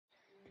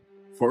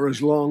for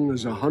as long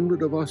as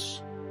 100 of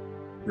us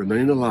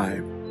remain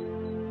alive,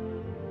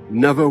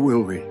 never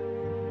will we,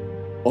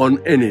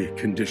 on any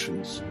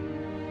conditions,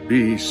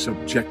 be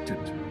subjected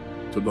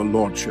to the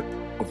lordship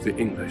of the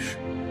English.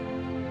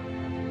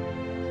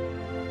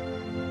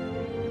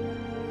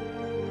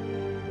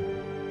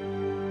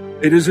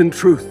 It is in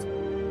truth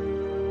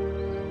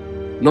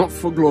not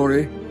for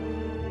glory,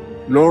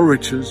 nor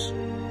riches,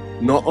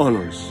 nor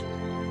honors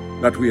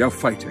that we are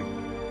fighting,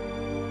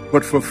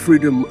 but for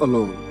freedom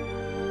alone,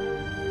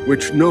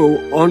 which no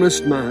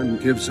honest man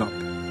gives up,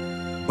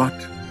 but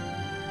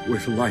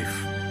with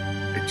life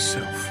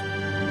itself.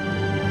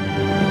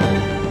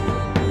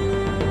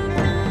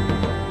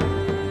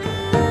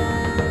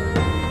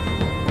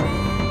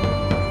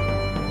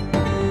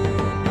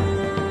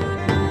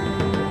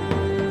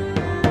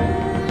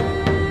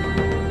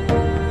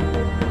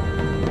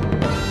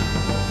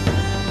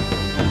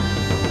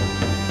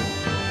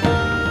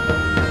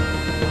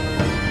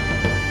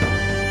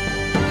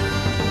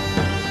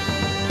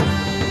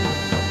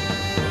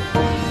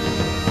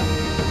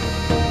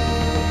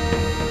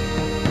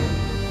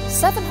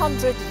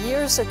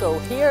 Years ago,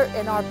 here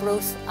in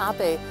Arbroath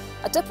Abbey,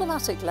 a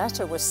diplomatic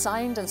letter was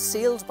signed and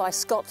sealed by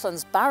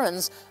Scotland's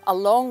barons,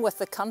 along with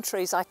the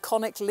country's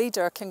iconic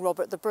leader, King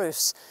Robert the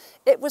Bruce.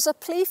 It was a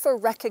plea for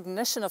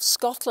recognition of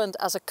Scotland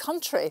as a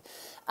country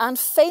and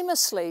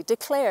famously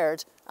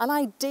declared an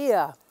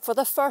idea for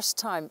the first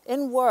time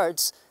in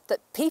words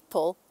that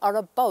people are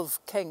above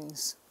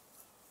kings.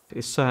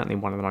 It's certainly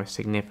one of the most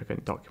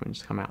significant documents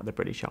to come out of the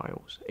British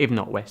Isles, if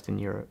not Western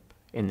Europe,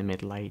 in the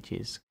Middle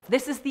Ages.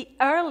 This is the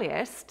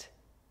earliest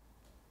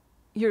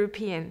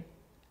European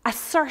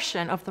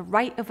assertion of the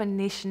right of a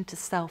nation to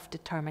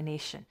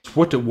self-determination.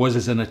 What it was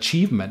as an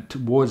achievement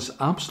was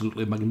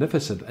absolutely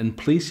magnificent and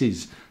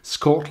places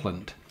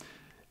Scotland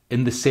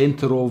in the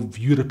centre of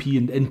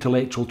European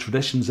intellectual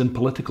traditions and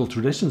political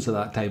traditions at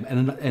that time,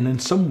 and in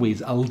some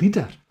ways a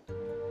leader.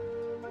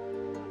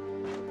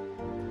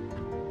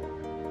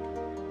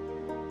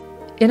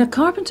 In a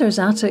carpenter's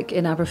attic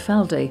in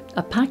Aberfeldy,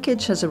 a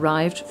package has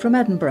arrived from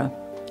Edinburgh.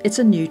 It's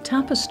a new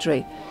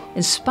tapestry,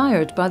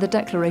 inspired by the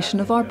Declaration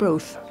of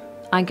Arbroath.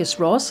 Angus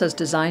Ross has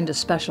designed a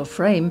special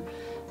frame,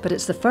 but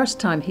it's the first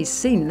time he's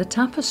seen the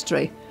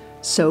tapestry.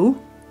 So,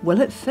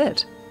 will it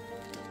fit?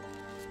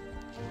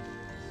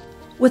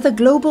 With a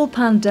global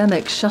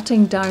pandemic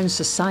shutting down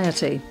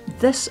society,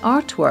 this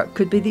artwork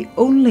could be the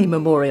only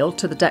memorial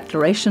to the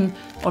Declaration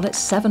on its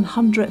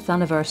 700th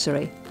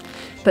anniversary.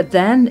 But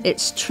then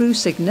its true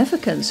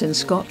significance in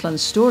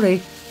Scotland's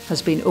story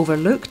has been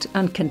overlooked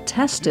and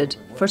contested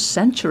for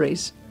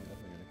centuries.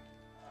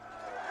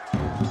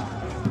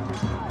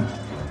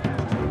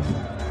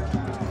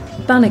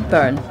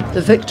 Bannockburn,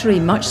 the victory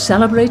much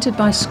celebrated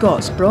by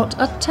Scots, brought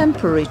a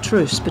temporary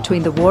truce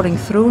between the warring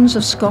thrones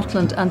of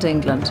Scotland and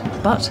England,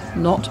 but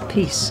not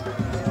peace.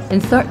 In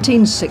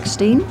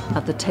 1316,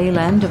 at the tail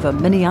end of a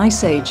mini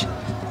ice age,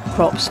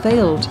 crops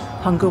failed,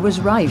 hunger was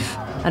rife,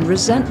 and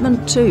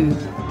resentment too.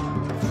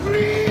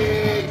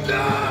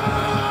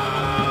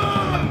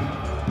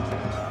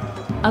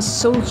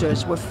 As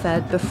soldiers were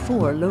fed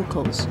before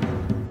locals.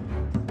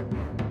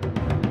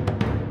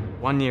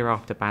 1 year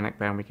after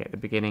Bannockburn, we get the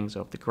beginnings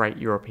of the Great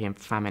European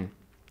Famine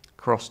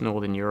across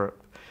Northern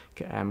Europe,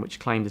 which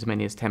claimed as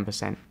many as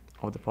 10%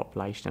 of the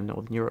population of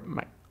Northern Europe,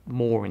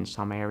 more in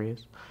some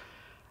areas.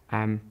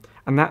 And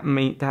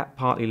that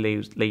partly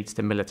leads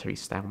to military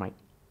stalemate.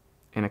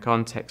 In a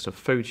context of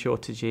food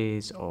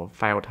shortages, of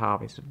failed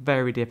harvests, it's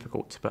very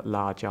difficult to put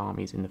large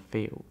armies in the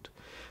field.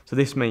 So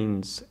this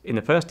means, in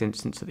the first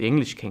instance, that the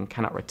English king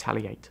cannot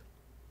retaliate.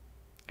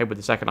 Edward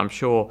II, I'm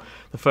sure,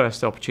 the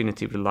first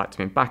opportunity would like to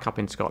be back up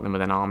in Scotland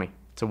with an army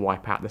to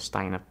wipe out the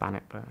stain of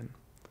Bannockburn.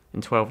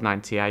 In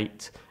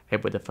 1298,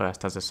 Edward I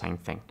does the same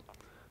thing.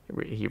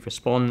 He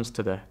responds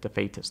to the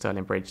defeat at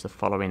Stirling Bridge the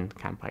following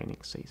campaigning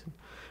season.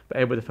 But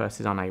Edward I is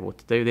unable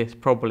to do this,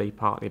 probably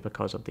partly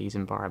because of these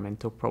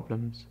environmental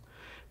problems.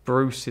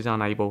 Bruce is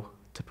unable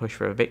to push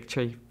for a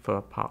victory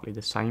for partly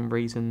the same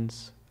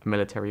reasons, a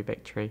military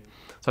victory.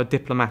 So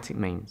diplomatic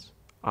means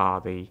are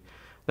the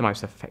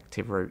most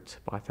effective route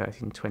by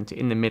 1320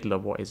 in the middle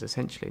of what is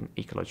essentially an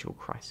ecological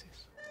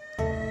crisis.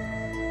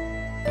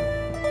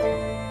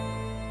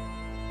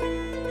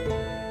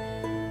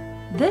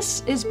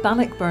 This is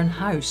Bannockburn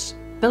House,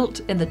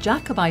 built in the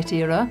Jacobite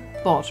era,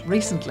 bought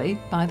recently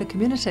by the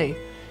community.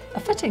 A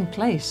fitting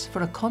place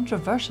for a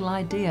controversial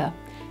idea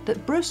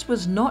that Bruce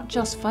was not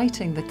just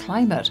fighting the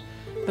climate,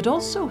 but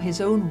also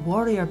his own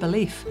warrior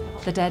belief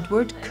that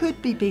Edward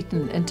could be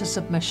beaten into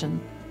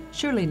submission.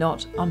 Surely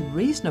not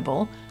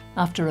unreasonable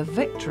after a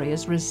victory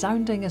as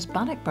resounding as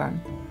Bannockburn.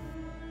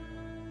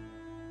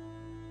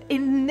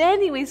 In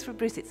many ways for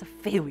Bruce it's a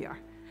failure.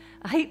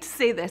 I hate to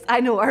say this,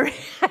 I know,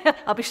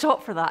 I'll be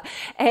shot for that.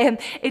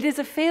 It is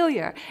a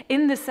failure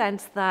in the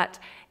sense that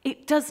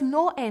it does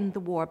not end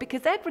the war,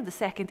 because Edward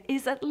II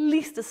is at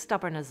least as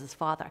stubborn as his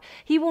father.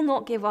 He will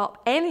not give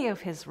up any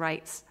of his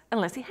rights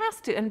unless he has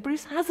to. And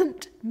Bruce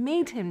hasn't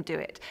made him do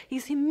it.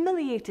 He's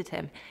humiliated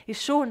him.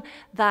 He's shown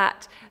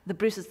that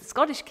Bruce, as the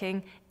Scottish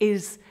king,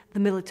 is the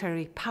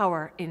military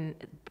power in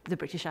the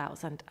British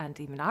Isles and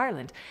even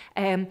Ireland.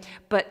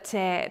 But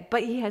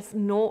he has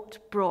not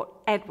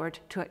brought Edward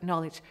to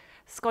acknowledge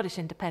Scottish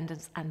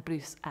independence and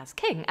Bruce as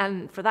king.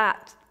 And for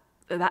that,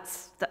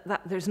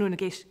 there's no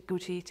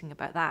negotiating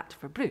about that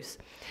for Bruce.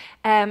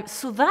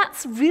 So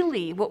that's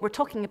really what we're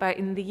talking about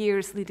in the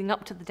years leading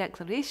up to the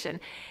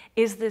Declaration,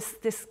 is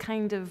this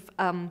kind of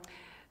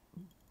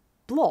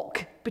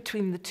block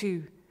between the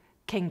two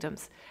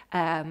kingdoms.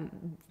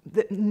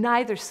 That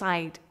neither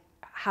side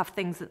have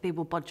things that they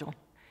will budge on.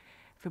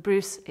 For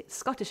Bruce, it's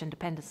Scottish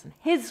independence and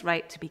his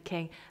right to be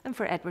king, and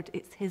for Edward,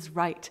 it's his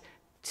right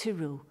to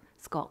rule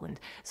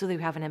Scotland. So they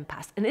have an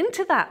impasse. And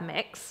into that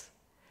mix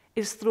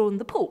is thrown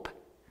the Pope,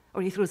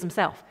 or he throws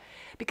himself,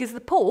 because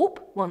the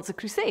Pope wants a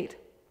crusade,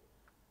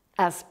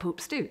 as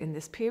popes do in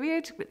this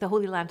period. The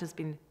Holy Land has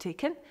been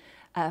taken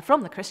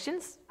from the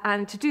Christians,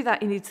 and to do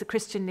that he needs the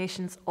Christian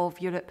nations of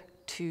Europe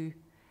to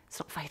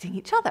stop fighting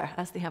each other,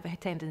 as they have a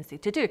tendency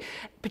to do,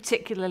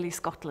 particularly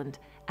Scotland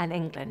and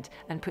England,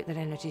 and put their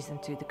energies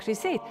into the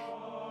crusade.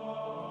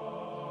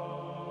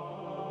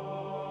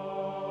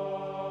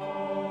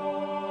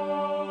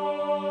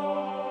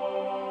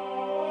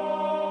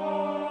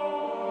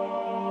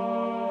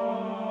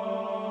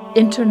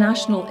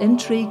 International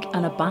intrigue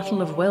and a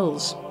battle of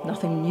wills,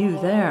 nothing new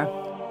there.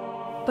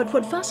 But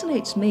what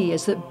fascinates me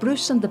is that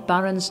Bruce and the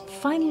barons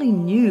finally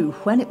knew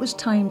when it was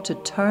time to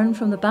turn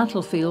from the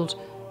battlefield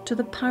to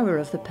the power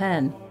of the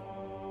pen.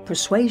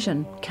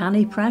 Persuasion,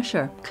 canny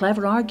pressure,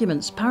 clever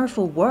arguments,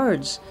 powerful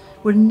words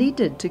were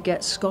needed to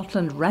get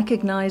Scotland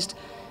recognised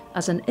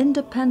as an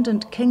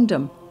independent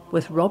kingdom,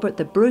 with Robert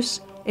the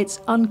Bruce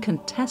its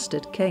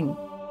uncontested king.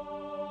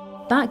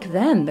 Back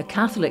then, the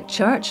Catholic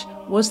Church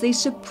was the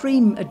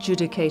supreme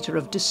adjudicator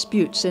of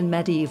disputes in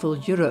medieval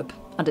Europe,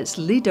 and its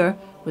leader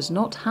was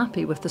not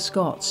happy with the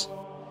Scots.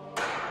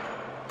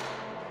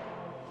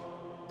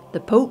 The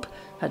Pope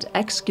had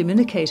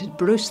excommunicated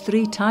Bruce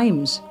 3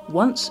 times,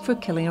 once for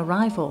killing a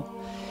rival,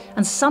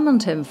 and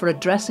summoned him for a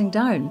dressing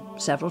down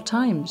several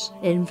times,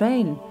 in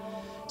vain.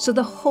 So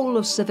the whole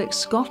of civic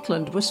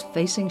Scotland was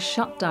facing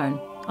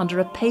shutdown under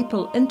a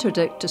papal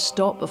interdict to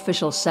stop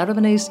official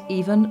ceremonies,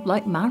 even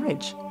like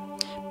marriage.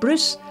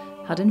 Bruce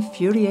had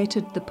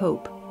infuriated the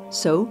Pope,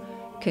 so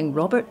King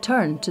Robert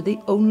turned to the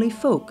only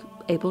folk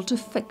able to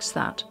fix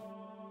that.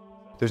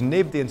 There's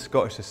nobody in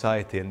Scottish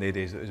society in the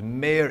days that was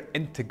more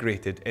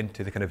integrated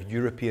into the kind of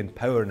European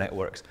power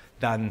networks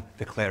than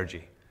the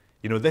clergy.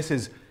 You know,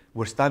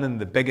 we're standing in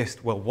the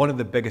biggest, well, one of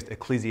the biggest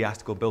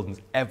ecclesiastical buildings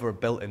ever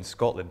built in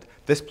Scotland.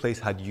 This place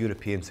had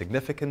European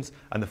significance,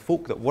 and the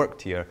folk that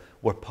worked here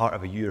were part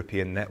of a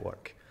European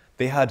network.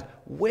 They had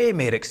way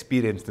more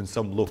experience than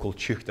some local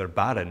tucht or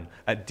baron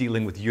at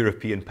dealing with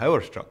European power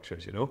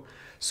structures, you know.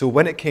 So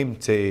when it came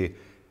to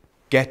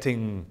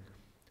getting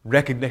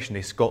recognition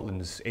of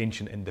Scotland's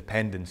ancient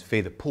independence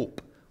for the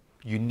Pope,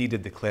 you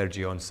needed the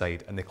clergy on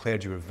side, and the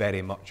clergy were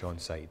very much on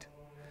side.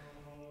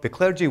 The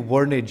clergy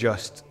weren't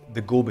just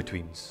the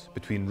go-betweens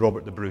between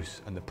Robert the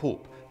Bruce and the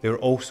Pope. They were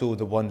also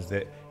the ones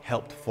that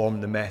helped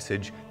form the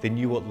message. They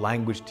knew what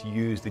language to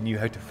use, they knew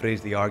how to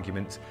phrase the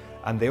arguments,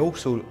 and they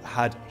also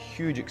had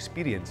huge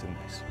experience in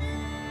this.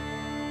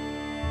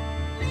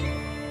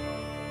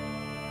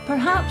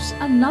 Perhaps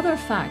another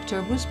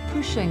factor was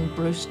pushing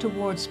Bruce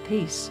towards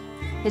peace.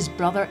 His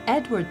brother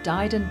Edward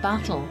died in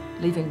battle,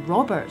 leaving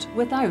Robert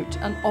without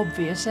an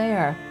obvious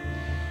heir.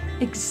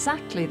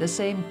 Exactly the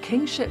same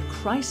kingship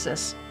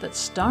crisis that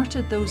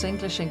started those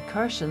English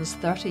incursions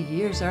 30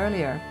 years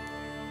earlier.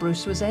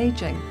 Bruce was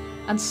ageing,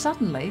 and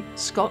suddenly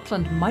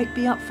Scotland might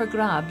be up for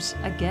grabs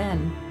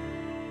again.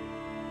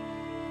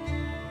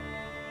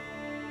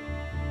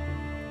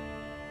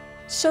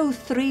 So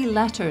 3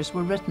 letters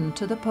were written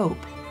to the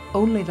Pope.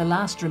 Only the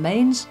last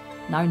remains,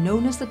 now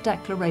known as the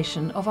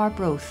Declaration of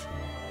Arbroath.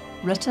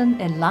 Written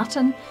in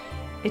Latin,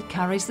 it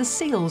carries the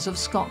seals of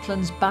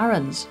Scotland's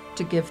barons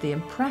to give the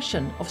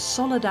impression of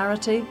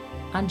solidarity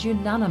and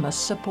unanimous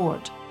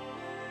support.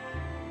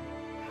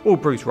 Well,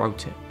 Bruce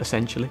wrote it,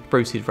 essentially.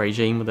 Bruce's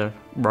regime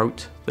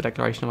wrote the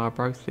Declaration of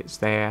Arbroath. It's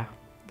their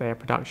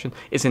production.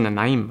 It's in the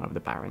name of the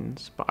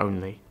barons, but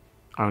only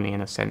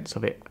in a sense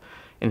of it,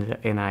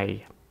 in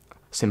a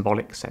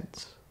symbolic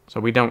sense. So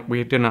we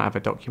do not have a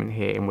document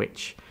here in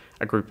which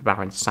a group of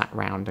barons sat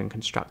round and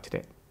constructed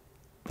it.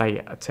 They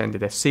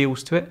attended their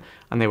seals to it,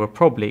 and they were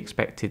probably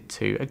expected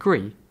to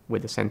agree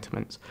with the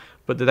sentiments.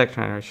 But the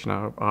Declaration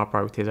of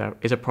Arbroath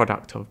is a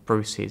product of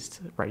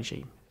Bruce's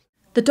regime.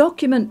 The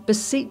document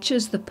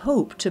beseeches the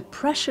Pope to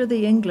pressure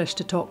the English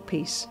to talk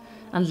peace,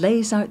 and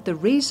lays out the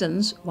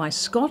reasons why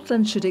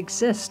Scotland should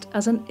exist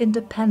as an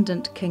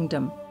independent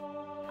kingdom.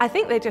 I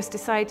think they just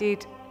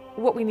decided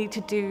what we need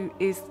to do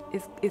is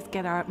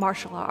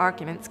marshal our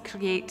arguments,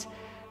 create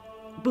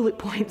bullet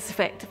points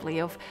effectively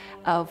of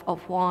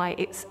why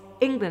it's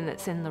England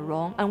that's in the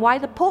wrong and why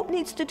the Pope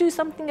needs to do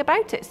something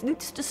about it. It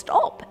needs to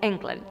stop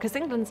England, because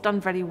England's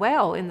done very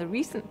well in the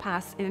recent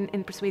past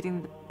in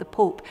persuading the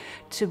Pope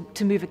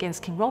to move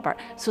against King Robert.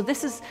 So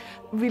this is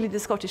really the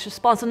Scottish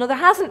response. And no, there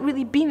hasn't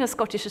really been a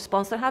Scottish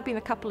response. There have been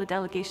a couple of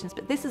delegations,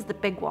 but this is the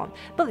big one.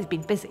 Billy's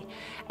been busy.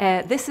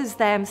 This is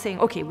them saying,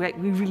 okay, we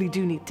really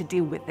do need to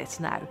deal with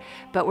this now,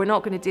 but we're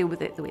not going to deal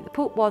with it the way the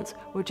Pope wants.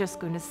 We're just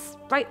going to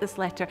write this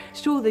letter,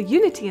 show the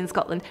unity in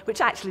Scotland,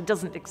 which actually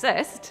doesn't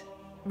exist,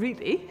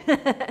 really.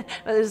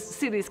 There's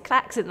serious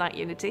cracks in that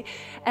unity,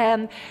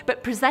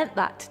 but present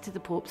that to the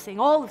Pope, saying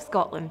all of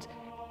Scotland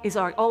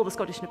all the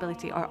Scottish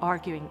nobility are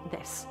arguing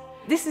this.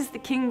 This is the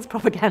King's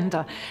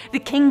propaganda, the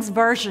King's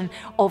version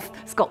of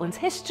Scotland's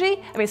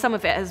history. I mean, some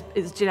of it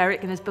is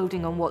generic and is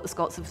building on what the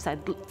Scots have said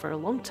for a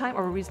long time,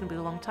 or a reasonably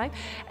long time,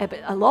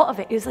 but a lot of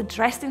it is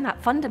addressing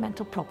that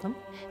fundamental problem,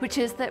 which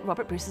is that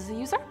Robert Bruce is a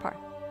usurper,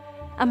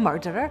 a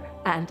murderer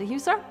and a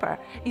usurper.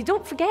 You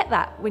don't forget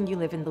that when you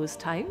live in those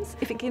times.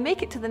 If it can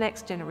make it to the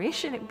next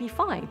generation, it would be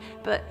fine,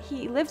 but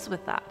he lives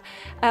with that.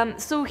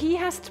 So he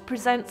has to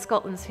present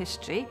Scotland's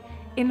history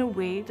in a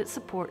way that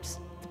supports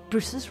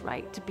Bruce's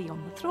right to be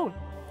on the throne.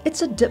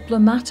 It's a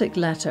diplomatic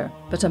letter,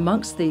 but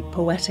amongst the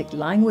poetic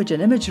language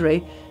and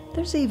imagery,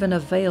 there's even a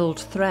veiled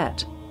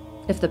threat.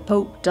 If the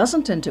Pope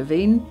doesn't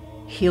intervene,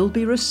 he'll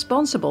be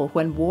responsible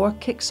when war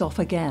kicks off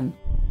again.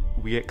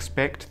 We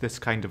expect this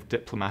kind of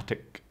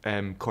diplomatic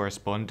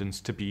correspondence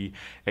to be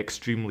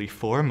extremely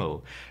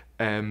formal,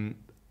 and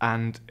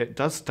it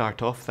does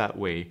start off that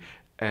way,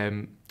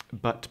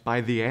 but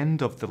by the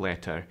end of the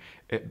letter,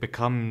 it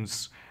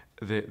becomes...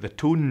 The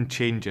tone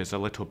changes a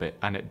little bit,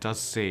 and it does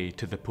say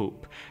to the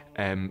Pope,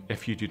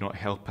 if you do not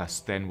help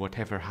us, then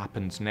whatever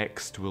happens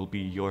next will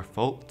be your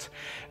fault,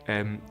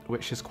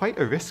 which is quite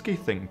a risky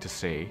thing to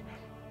say,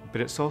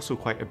 but it's also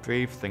quite a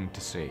brave thing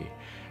to say.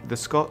 The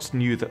Scots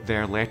knew that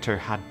their letter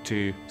had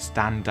to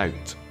stand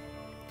out.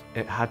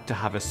 It had to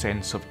have a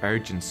sense of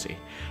urgency,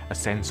 a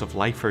sense of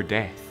life or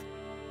death.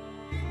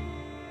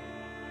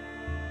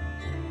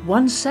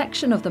 One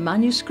section of the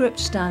manuscript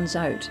stands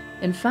out.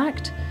 In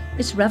fact,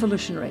 it's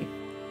revolutionary.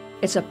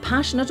 It's a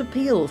passionate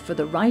appeal for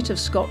the right of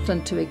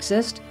Scotland to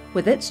exist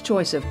with its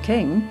choice of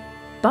king,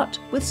 but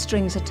with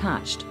strings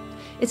attached.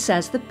 It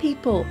says the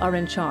people are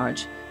in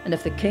charge, and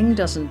if the king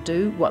doesn't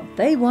do what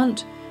they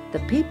want, the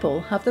people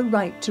have the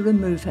right to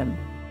remove him.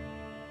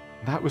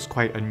 That was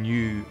quite a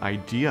new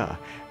idea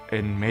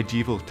in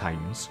medieval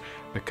times,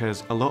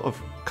 because a lot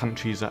of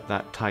countries at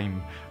that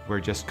time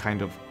were just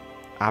kind of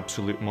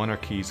absolute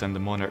monarchies, and the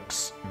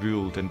monarchs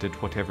ruled and did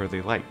whatever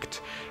they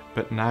liked.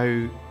 But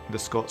now the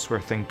Scots were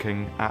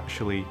thinking,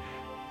 actually,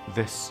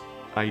 this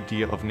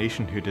idea of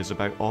nationhood is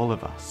about all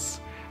of us,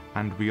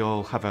 and we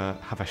all have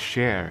a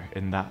share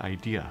in that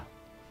idea.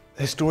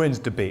 Historians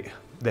debate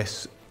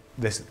this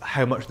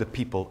how much the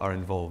people are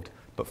involved,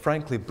 but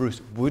frankly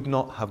Bruce would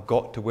not have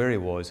got to where he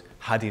was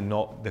had he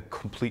not the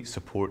complete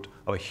support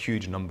of a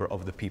huge number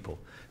of the people.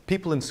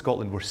 People in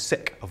Scotland were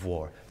sick of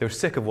war. They were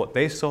sick of what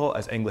they saw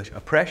as English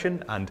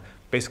oppression and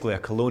basically a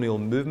colonial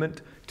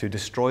movement to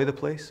destroy the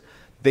place.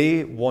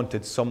 They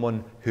wanted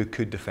someone who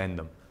could defend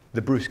them.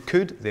 The Bruce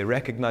could, they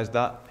recognised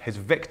that. His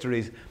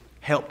victories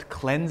helped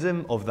cleanse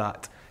him of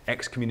that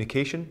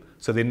excommunication,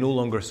 so they no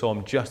longer saw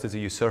him just as a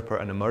usurper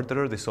and a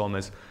murderer. They saw him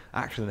as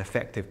actually an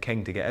effective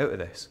king to get out of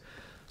this.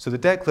 So the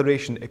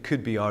Declaration, it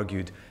could be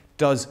argued,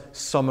 does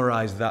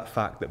summarise that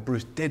fact that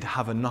Bruce did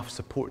have enough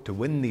support to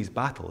win these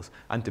battles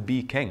and to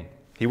be king.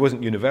 He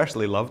wasn't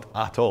universally loved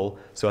at all,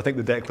 so I think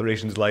the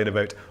Declaration's line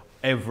about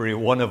every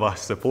one of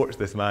us supports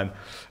this man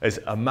is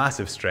a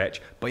massive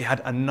stretch, but he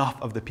had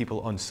enough of the people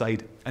on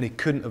side, and he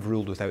couldn't have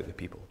ruled without the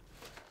people.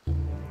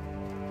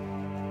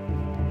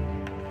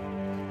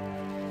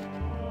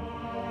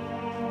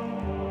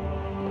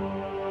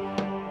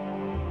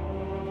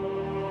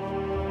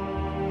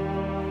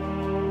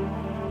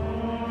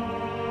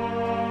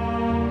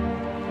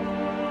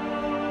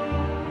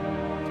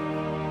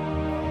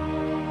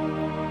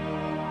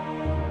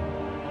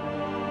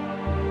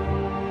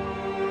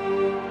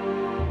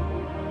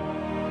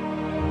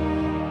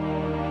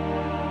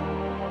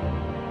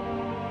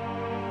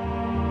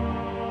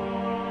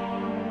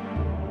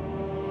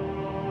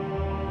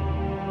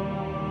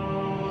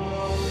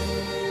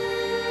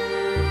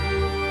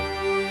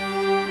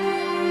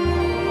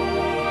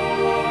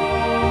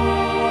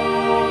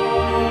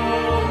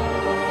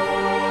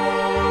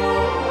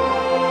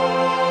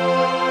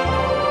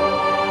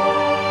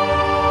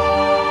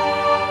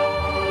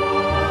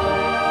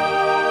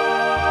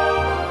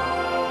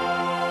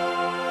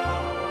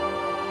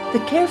 The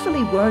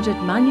carefully worded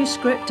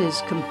manuscript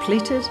is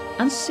completed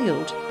and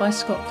sealed by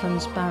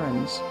Scotland's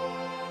barons.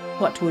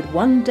 What would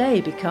one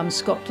day become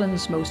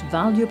Scotland's most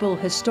valuable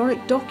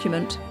historic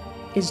document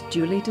is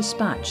duly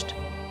dispatched.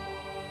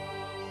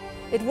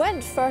 It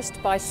went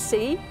first by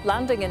sea,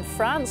 landing in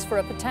France for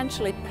a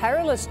potentially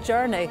perilous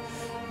journey,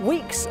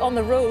 weeks on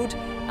the road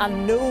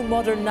and no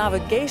modern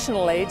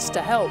navigational aids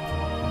to help.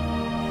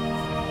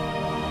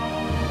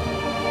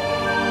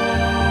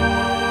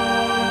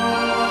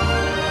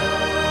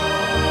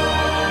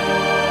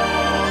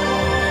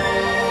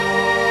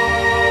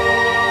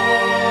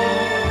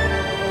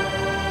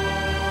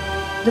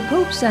 The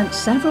Pope sent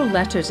several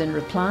letters in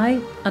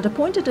reply and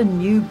appointed a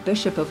new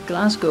Bishop of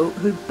Glasgow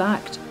who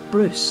backed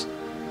Bruce.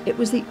 It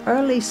was the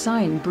early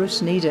sign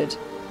Bruce needed.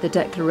 The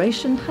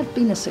declaration had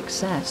been a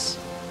success.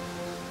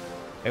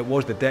 It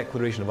was the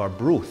Declaration of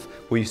Arbroath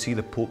where you see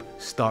the Pope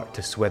start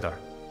to swither.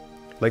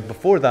 Like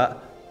before that,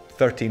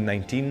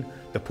 1319,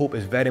 the Pope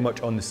is very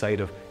much on the side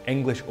of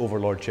English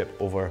overlordship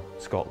over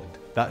Scotland.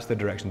 That's the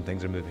direction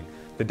things are moving.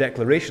 The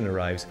declaration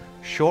arrives.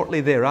 Shortly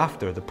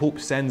thereafter, the Pope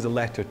sends a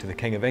letter to the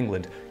King of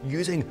England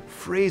using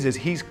phrases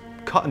he's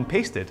cut and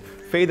pasted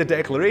for the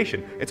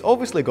declaration. It's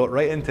obviously got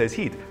right into his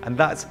head, and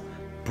that's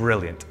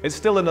brilliant. It's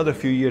still another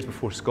few years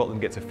before Scotland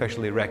gets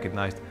officially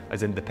recognised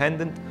as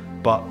independent,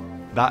 but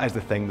that is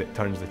the thing that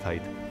turns the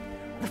tide.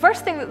 The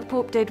first thing that the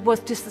Pope did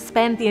was to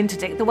suspend the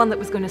interdict, the one that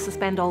was going to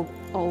suspend all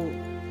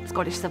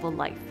Scottish civil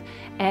life,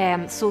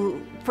 so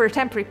for a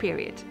temporary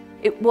period.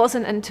 It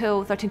wasn't until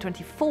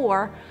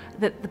 1324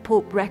 that the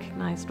Pope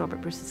recognised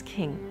Robert Bruce as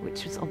king,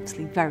 which was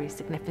obviously very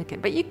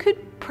significant. But you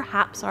could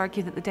perhaps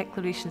argue that the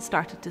declaration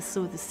started to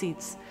sow the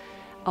seeds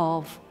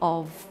of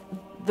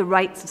the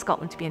rights of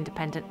Scotland to be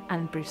independent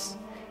and Bruce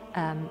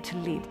to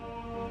lead.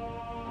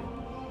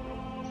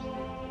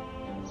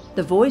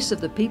 The voice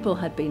of the people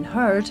had been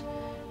heard,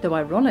 though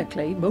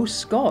ironically most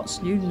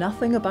Scots knew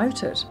nothing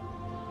about it.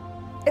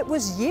 It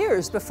was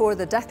years before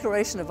the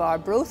Declaration of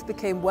Arbroath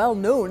became well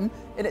known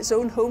in its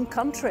own home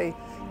country.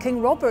 King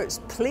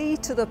Robert's plea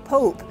to the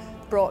Pope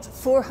brought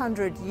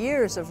 400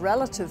 years of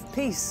relative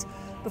peace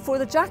before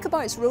the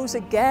Jacobites rose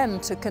again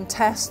to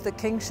contest the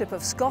kingship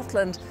of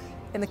Scotland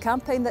in the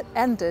campaign that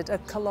ended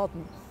at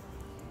Culloden.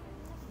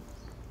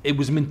 It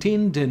was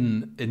maintained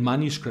in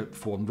manuscript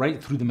form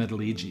right through the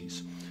Middle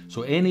Ages.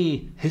 So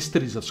any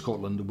histories of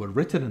Scotland that were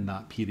written in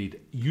that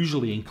period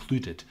usually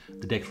included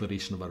the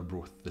Declaration of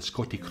Arbroath. The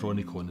Scottish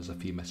Chronicon is a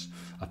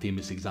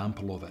famous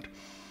example of it.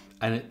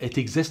 And it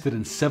existed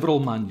in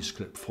several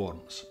manuscript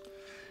forms.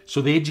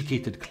 So the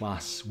educated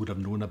class would have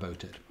known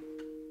about it.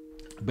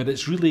 But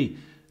it's really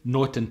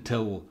not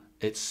until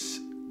it's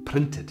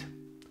printed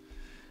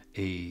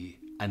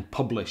and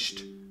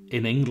published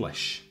in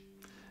English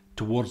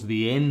towards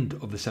the end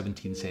of the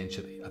 17th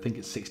century. I think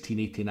it's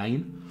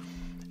 1689.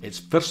 It's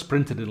first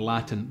printed in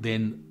Latin,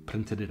 then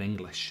printed in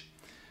English.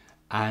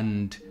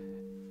 And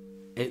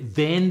it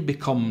then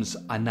becomes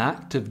an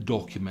active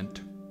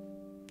document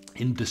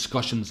in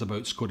discussions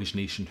about Scottish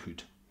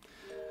nationhood.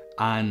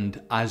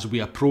 And as we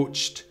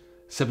approached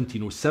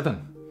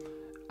 1707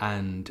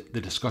 and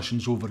the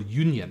discussions over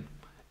union,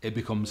 it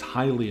becomes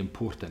highly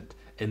important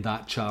in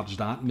that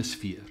charged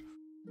atmosphere.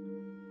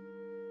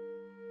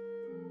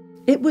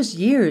 It was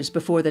years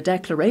before the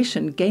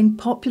Declaration gained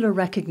popular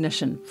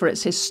recognition for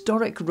its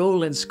historic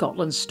role in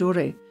Scotland's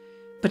story,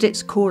 but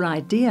its core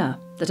idea,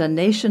 that a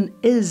nation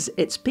is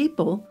its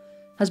people,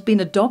 has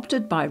been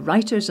adopted by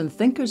writers and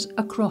thinkers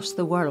across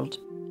the world.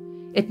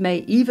 It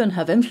may even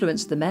have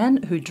influenced the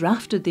men who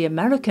drafted the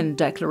American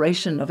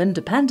Declaration of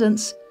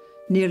Independence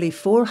nearly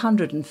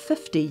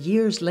 450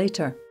 years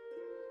later.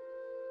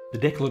 The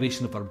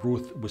Declaration of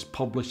Arbroath was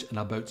published in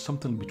about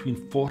something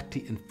between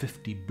 40 and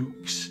 50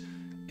 books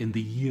in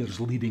the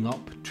years leading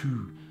up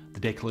to the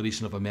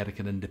Declaration of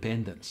American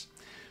Independence.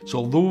 So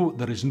although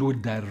there is no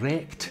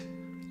direct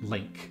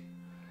link,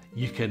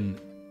 you can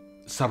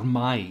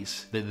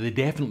surmise that they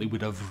definitely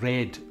would have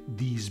read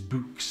these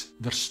books.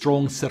 There's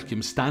strong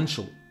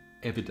circumstantial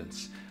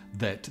evidence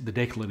that the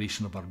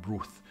Declaration of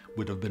Arbroath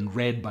would have been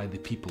read by the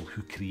people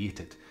who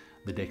created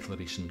the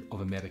Declaration of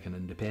American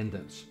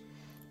Independence.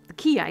 The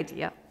key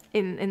idea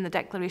in the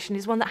Declaration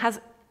is one that has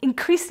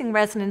increasing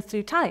resonance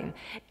through time.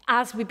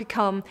 As we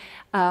become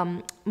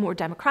more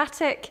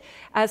democratic,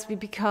 as we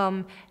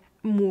become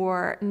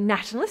more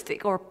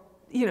nationalistic, or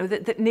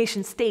that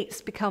nation states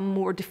become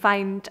more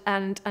defined,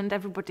 and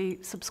everybody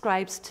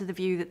subscribes to the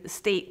view that the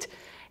state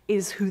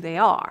is who they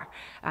are.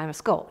 I'm a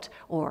Scot,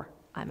 or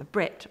I'm a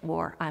Brit,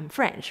 or I'm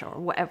French, or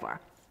whatever.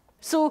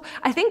 So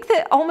I think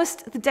that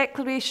almost the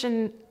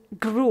Declaration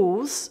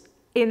grows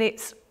in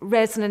its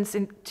resonance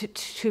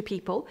to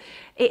people.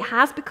 It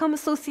has become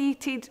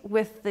associated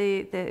with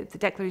the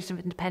Declaration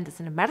of Independence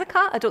in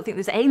America. I don't think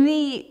there's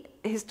any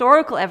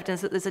historical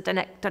evidence that there's a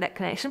direct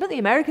connection, but the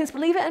Americans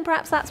believe it, and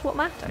perhaps that's what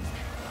matters.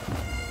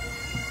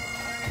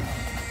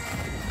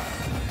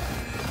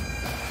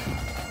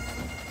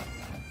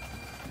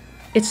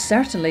 It's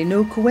certainly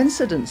no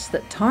coincidence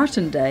that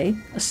Tartan Day,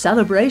 a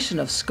celebration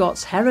of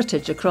Scots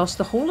heritage across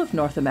the whole of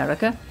North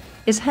America,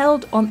 is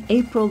held on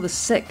April the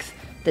 6th,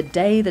 the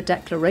day the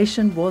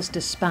Declaration was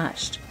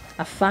dispatched,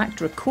 a fact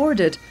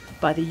recorded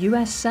by the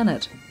US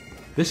Senate.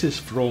 This is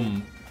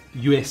from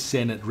US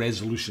Senate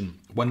Resolution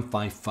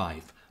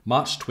 155,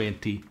 March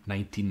 20,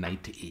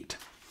 1998.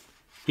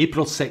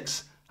 April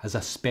 6 has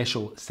a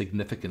special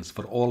significance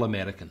for all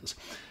Americans,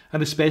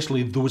 and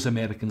especially those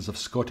Americans of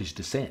Scottish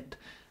descent,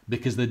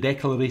 because the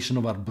Declaration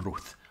of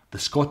Arbroath, the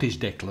Scottish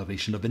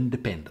Declaration of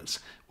Independence,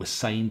 was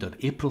signed on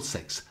April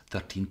 6,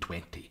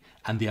 1320,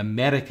 and the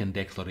American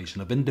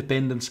Declaration of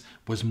Independence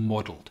was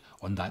modelled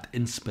on that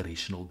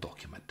inspirational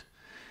document.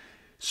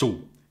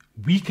 So,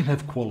 We can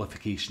have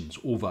qualifications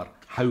over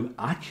how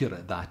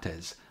accurate that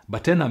is,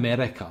 but in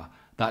America,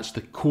 that's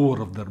the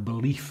core of their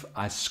belief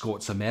as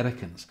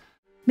Scots-Americans.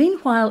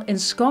 Meanwhile, in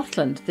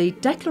Scotland, the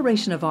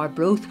Declaration of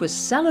Arbroath was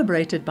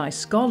celebrated by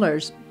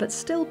scholars, but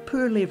still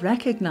poorly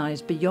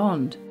recognised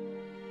beyond.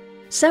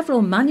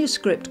 Several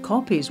manuscript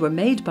copies were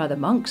made by the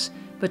monks,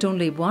 but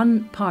only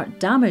one part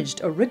damaged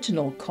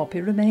original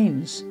copy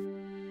remains.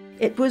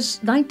 It was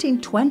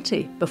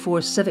 1920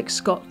 before Civic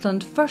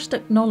Scotland first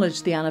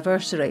acknowledged the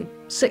anniversary,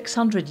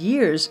 600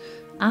 years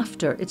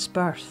after its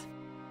birth.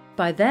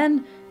 By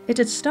then, it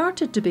had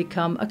started to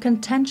become a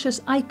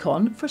contentious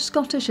icon for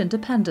Scottish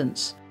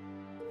independence.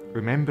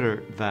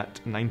 Remember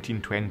that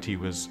 1920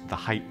 was the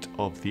height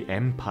of the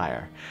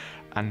empire,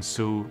 and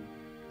so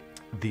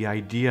the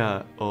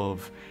idea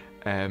of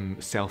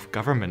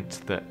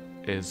self-government that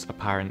is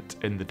apparent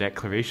in the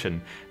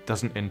Declaration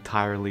doesn't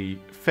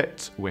entirely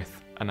fit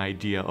with an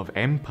idea of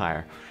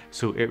empire.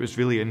 So it was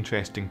really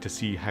interesting to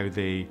see how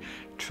they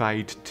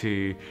tried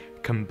to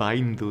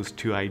combine those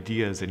two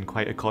ideas in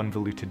quite a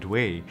convoluted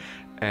way.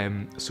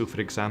 So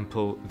for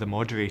example, the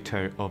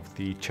moderator of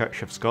the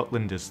Church of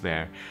Scotland is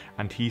there,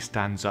 and he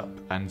stands up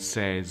and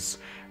says,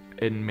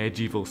 in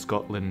medieval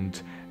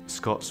Scotland,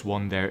 Scots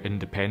won their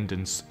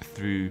independence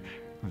through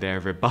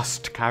their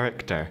robust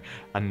character,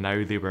 and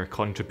now they were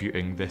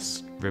contributing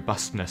this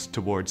robustness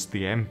towards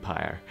the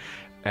empire,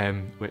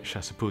 which I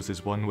suppose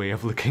is one way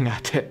of looking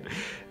at it.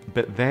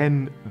 But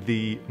then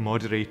the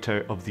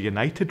moderator of the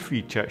United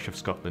Free Church of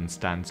Scotland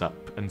stands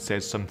up and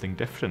says something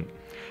different.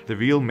 The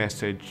real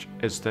message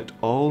is that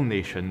all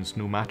nations,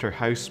 no matter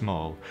how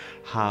small,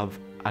 have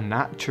a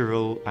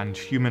natural and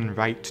human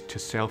right to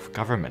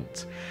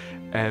self-government.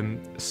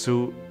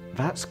 So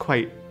that's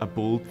quite a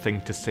bold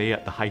thing to say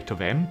at the height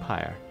of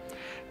empire.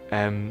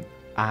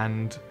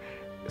 And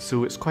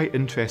so it's quite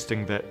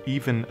interesting that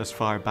even as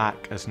far back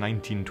as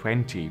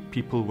 1920,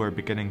 people were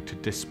beginning to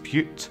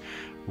dispute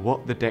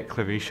what the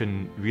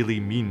Declaration really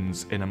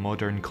means in a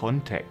modern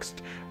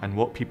context and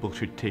what people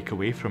should take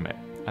away from it.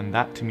 And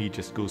that to me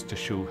just goes to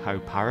show how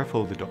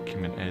powerful the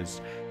document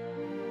is.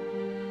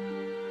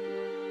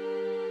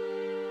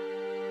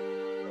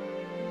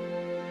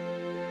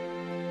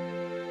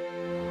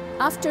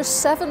 After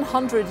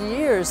 700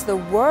 years, the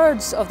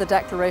words of the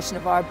Declaration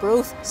of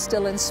Arbroath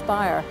still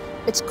inspire.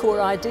 Its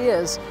core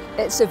ideas,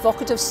 its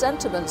evocative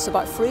sentiments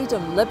about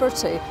freedom,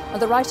 liberty,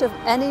 and the right of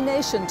any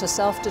nation to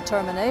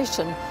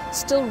self-determination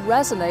still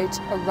resonate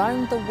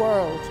around the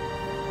world.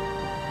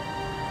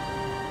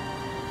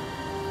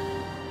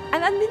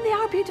 And I mean, they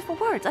are beautiful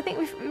words. I think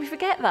we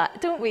forget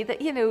that, don't we?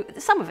 That, you know,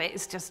 some of it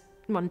is just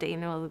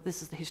mundane. Oh,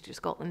 this is the history of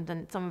Scotland,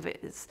 and some of it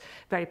is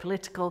very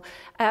political,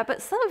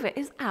 but some of it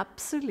is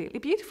absolutely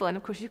beautiful. And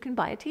of course, you can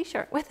buy a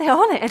T-shirt with it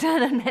on it,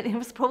 and many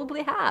of us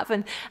probably have.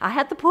 And I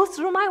had the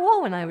poster on my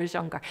wall when I was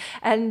younger.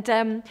 And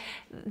a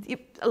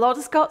lot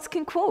of Scots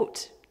can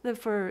quote the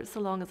 "For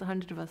so long as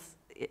 100 of us"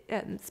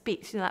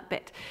 speech, you know, that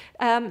bit.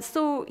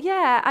 So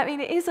yeah, I mean,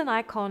 it is an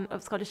icon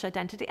of Scottish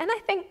identity, and I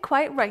think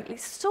quite rightly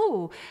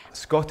so.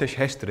 Scottish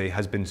history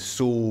has been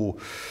so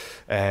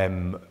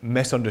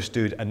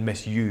misunderstood and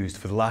misused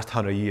for the last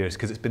 100 years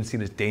because it's been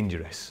seen as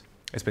dangerous.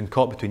 It's been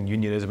caught between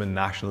unionism and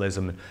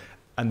nationalism,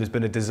 and there's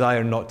been a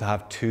desire not to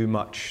have too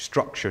much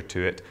structure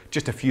to it,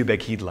 just a few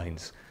big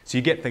headlines. So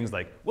you get things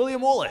like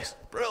William Wallace,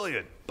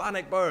 brilliant,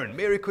 Bannockburn,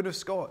 Mary Queen of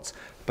Scots,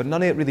 but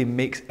none of it really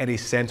makes any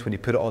sense when you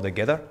put it all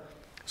together.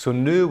 So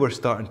now we're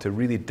starting to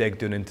really dig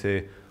down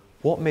into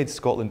what made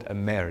Scotland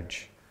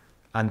emerge.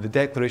 And the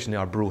Declaration of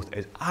Arbroath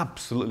is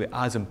absolutely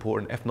as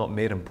important, if not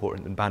more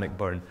important, than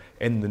Bannockburn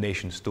in the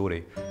nation's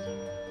story.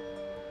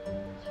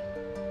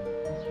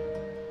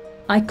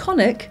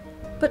 Iconic,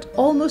 but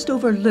almost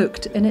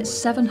overlooked in its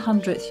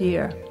 700th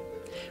year.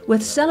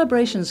 With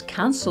celebrations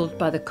cancelled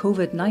by the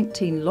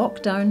COVID-19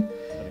 lockdown,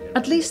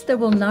 at least there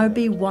will now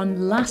be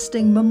one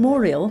lasting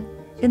memorial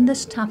in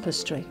this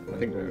tapestry. I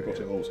think we've got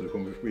it all, so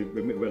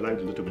we're allowed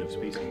a little bit of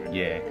space here.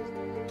 Yeah.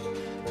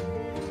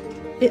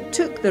 It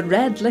took the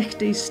Red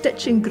Lichty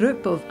stitching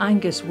group of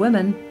Angus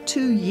women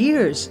 2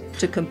 years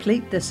to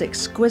complete this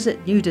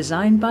exquisite new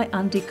design by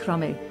Andy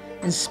Crummy,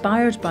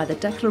 inspired by the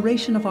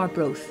Declaration of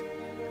Arbroath,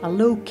 a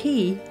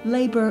low-key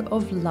labour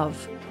of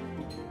love.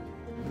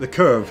 The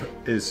curve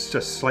is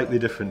just slightly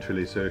different,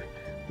 really, so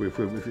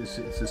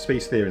it's a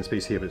space there and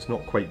space here, but it's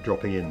not quite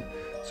dropping in,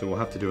 so we'll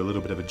have to do a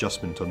little bit of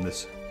adjustment on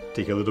this.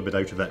 Take a little bit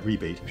out of that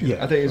rebate.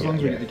 Yeah, I think as long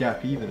as we get the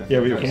gap even.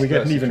 When we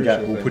get an even gap,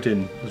 we'll put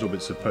in little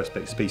bits of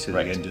perspex spacing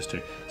again, just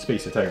to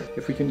space it out.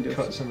 If we can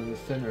cut some of the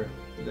thinner,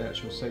 the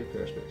actual side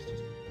perspex.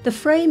 The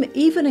frame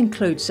even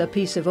includes a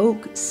piece of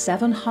oak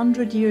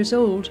 700 years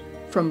old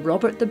from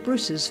Robert the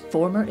Bruce's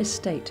former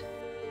estate.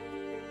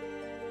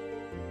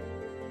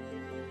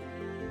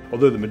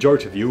 Although the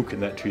majority of the oak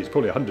in that tree is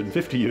probably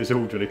 150 years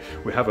old, really,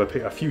 we have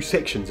a few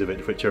sections of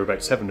it which are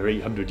about 700 or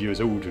 800 years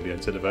old, really,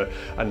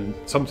 and and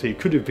some say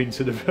could have been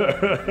sort of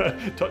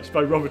touched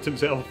by Robert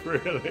himself,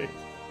 really.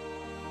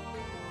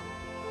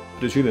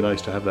 But it's really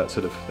nice to have that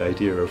sort of the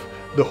idea of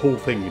the whole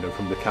thing, you know,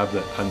 from the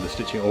cabinet and the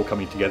stitching all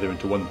coming together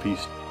into one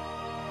piece.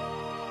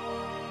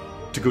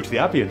 to go to the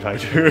Abbey, in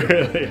fact.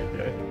 Really.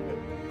 Yeah.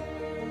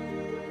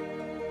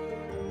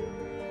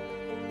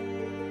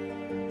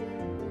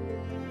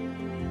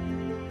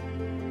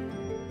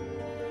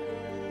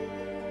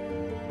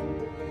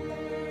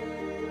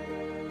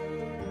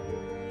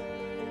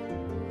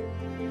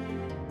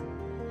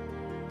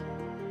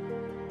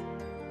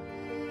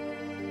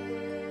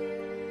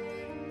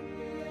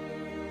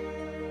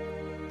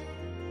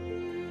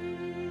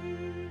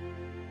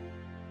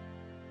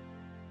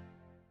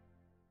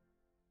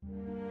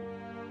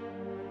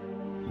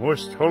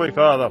 Most Holy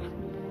Father,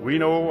 we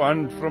know,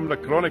 and from the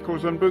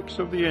chronicles and books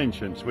of the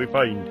ancients we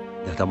find,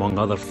 that among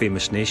other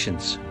famous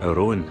nations, our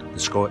own, the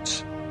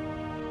Scots,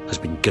 has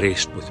been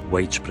graced with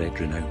widespread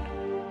renown.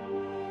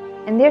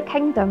 In their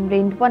kingdom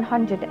reigned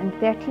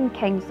 113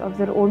 kings of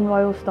their own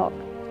royal stock,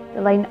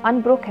 the line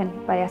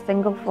unbroken by a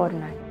single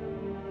foreigner.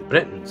 The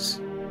Britons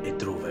it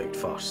drove out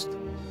first.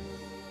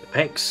 The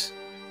Picts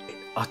it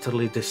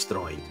utterly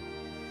destroyed.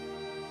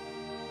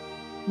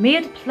 May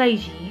it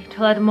please ye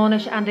to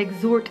admonish and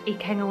exhort a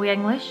king o'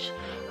 English,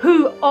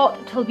 who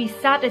ought to be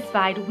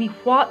satisfied with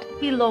what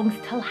belongs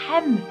till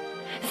him,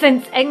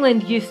 since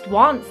England used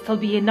once to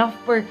be enough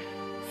for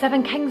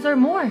 7 kings or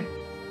more.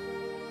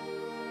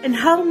 And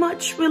how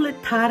much will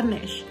it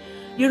tarnish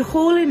your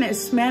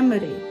holiness'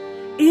 memory,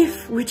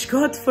 if, which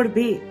God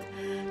forbid,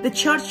 the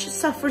church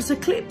suffers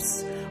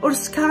eclipse or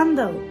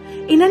scandal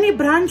in any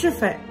branch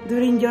of it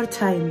during your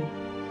time?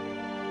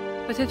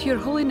 But if your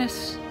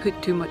holiness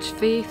put too much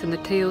faith in the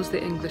tales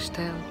the English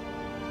tell,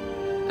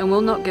 and will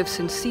not give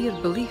sincere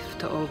belief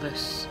to all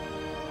this,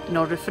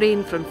 nor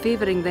refrain from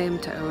favouring them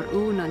to our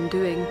own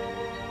undoing,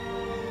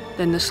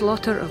 then the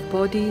slaughter of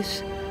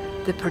bodies,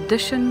 the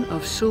perdition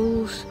of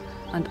souls,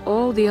 and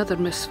all the other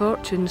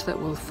misfortunes that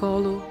will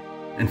follow,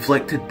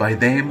 inflicted by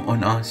them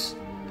on us,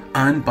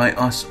 and by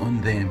us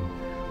on them,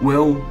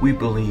 will, we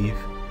believe,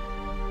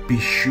 be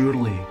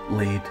surely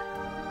laid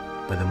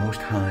by the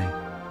Most High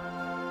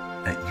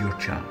at your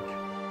charge.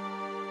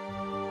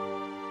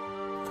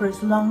 For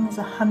as long as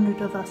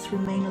 100 of us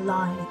remain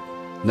alive,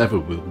 never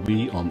will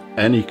we on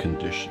any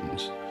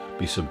conditions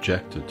be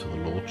subjected to the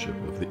lordship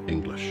of the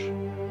English.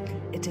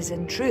 It is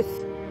in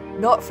truth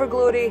not for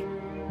glory,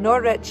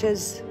 nor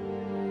riches,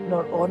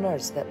 nor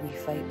honours that we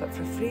fight, but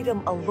for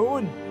freedom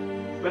alone,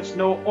 which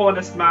no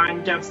honest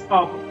man gives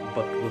up,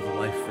 but with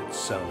life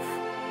itself